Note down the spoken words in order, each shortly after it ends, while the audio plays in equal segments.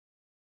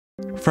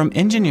From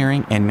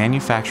engineering and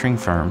manufacturing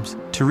firms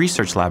to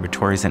research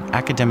laboratories and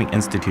academic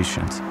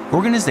institutions,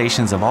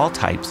 organizations of all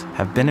types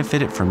have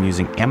benefited from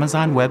using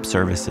Amazon Web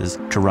Services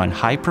to run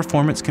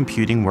high-performance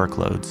computing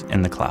workloads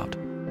in the cloud.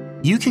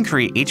 You can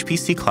create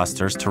HPC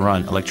clusters to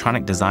run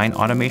electronic design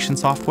automation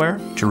software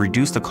to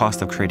reduce the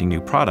cost of creating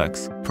new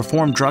products,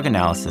 perform drug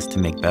analysis to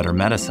make better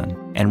medicine,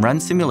 and run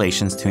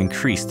simulations to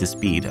increase the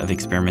speed of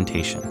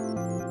experimentation.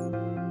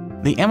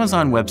 The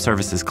Amazon Web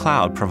Services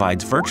Cloud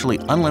provides virtually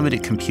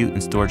unlimited compute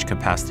and storage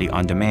capacity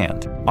on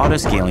demand,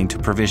 auto-scaling to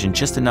provision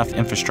just enough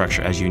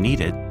infrastructure as you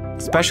need it,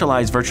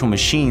 specialized virtual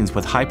machines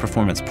with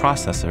high-performance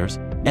processors,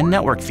 and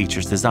network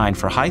features designed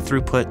for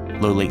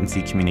high-throughput,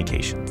 low-latency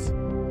communications.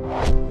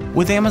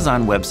 With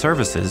Amazon Web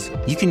Services,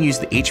 you can use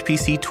the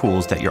HPC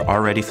tools that you're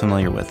already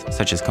familiar with,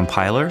 such as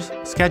compilers,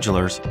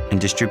 schedulers, and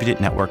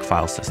distributed network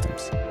file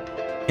systems.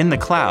 In the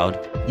cloud,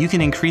 you can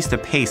increase the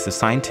pace of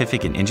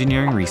scientific and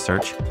engineering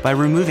research by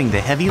removing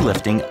the heavy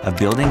lifting of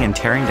building and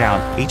tearing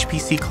down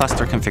HPC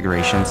cluster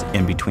configurations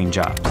in between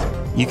jobs.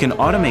 You can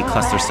automate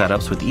cluster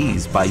setups with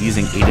ease by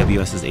using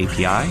AWS's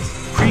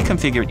APIs,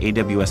 pre-configured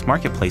AWS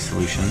Marketplace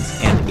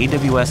solutions, and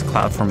AWS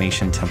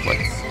CloudFormation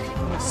templates.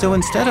 So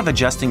instead of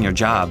adjusting your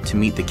job to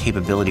meet the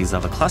capabilities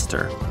of a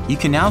cluster, you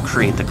can now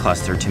create the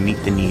cluster to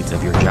meet the needs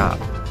of your job.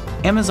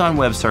 Amazon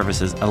Web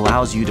Services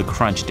allows you to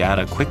crunch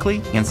data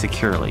quickly and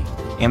securely.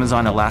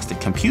 Amazon Elastic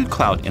Compute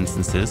Cloud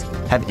instances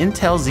have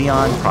Intel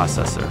Xeon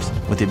processors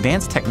with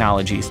advanced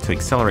technologies to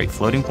accelerate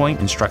floating-point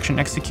instruction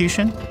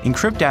execution,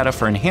 encrypt data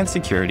for enhanced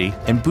security,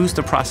 and boost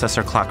the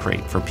processor clock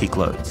rate for peak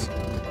loads.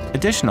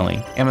 Additionally,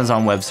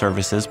 Amazon Web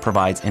Services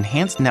provides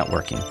enhanced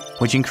networking,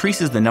 which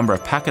increases the number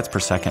of packets per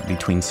second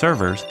between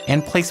servers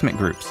and placement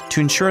groups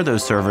to ensure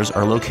those servers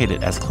are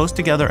located as close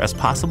together as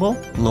possible,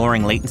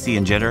 lowering latency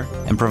and jitter,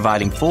 and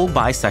providing full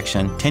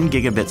bisection 10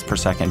 gigabits per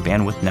second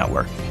bandwidth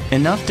network,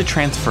 enough to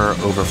transfer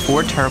over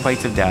 4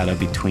 terabytes of data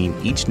between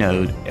each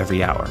node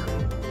every hour.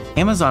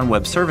 Amazon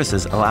Web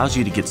Services allows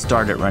you to get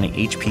started running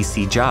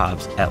HPC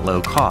jobs at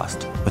low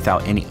cost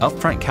without any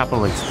upfront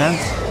capital expense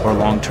or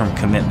long-term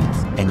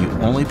commitments, and you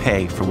only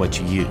pay for what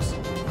you use.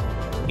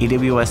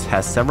 AWS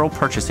has several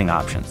purchasing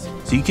options,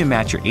 so you can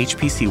match your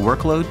HPC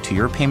workload to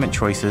your payment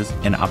choices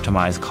and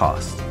optimize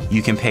costs.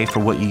 You can pay for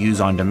what you use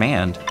on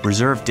demand,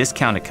 reserve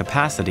discounted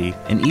capacity,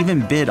 and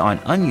even bid on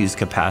unused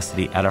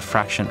capacity at a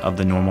fraction of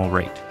the normal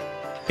rate.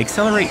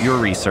 Accelerate your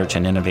research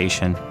and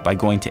innovation by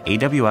going to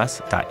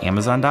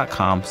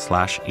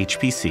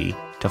aws.amazon.com/HPC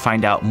to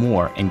find out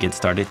more and get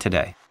started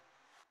today.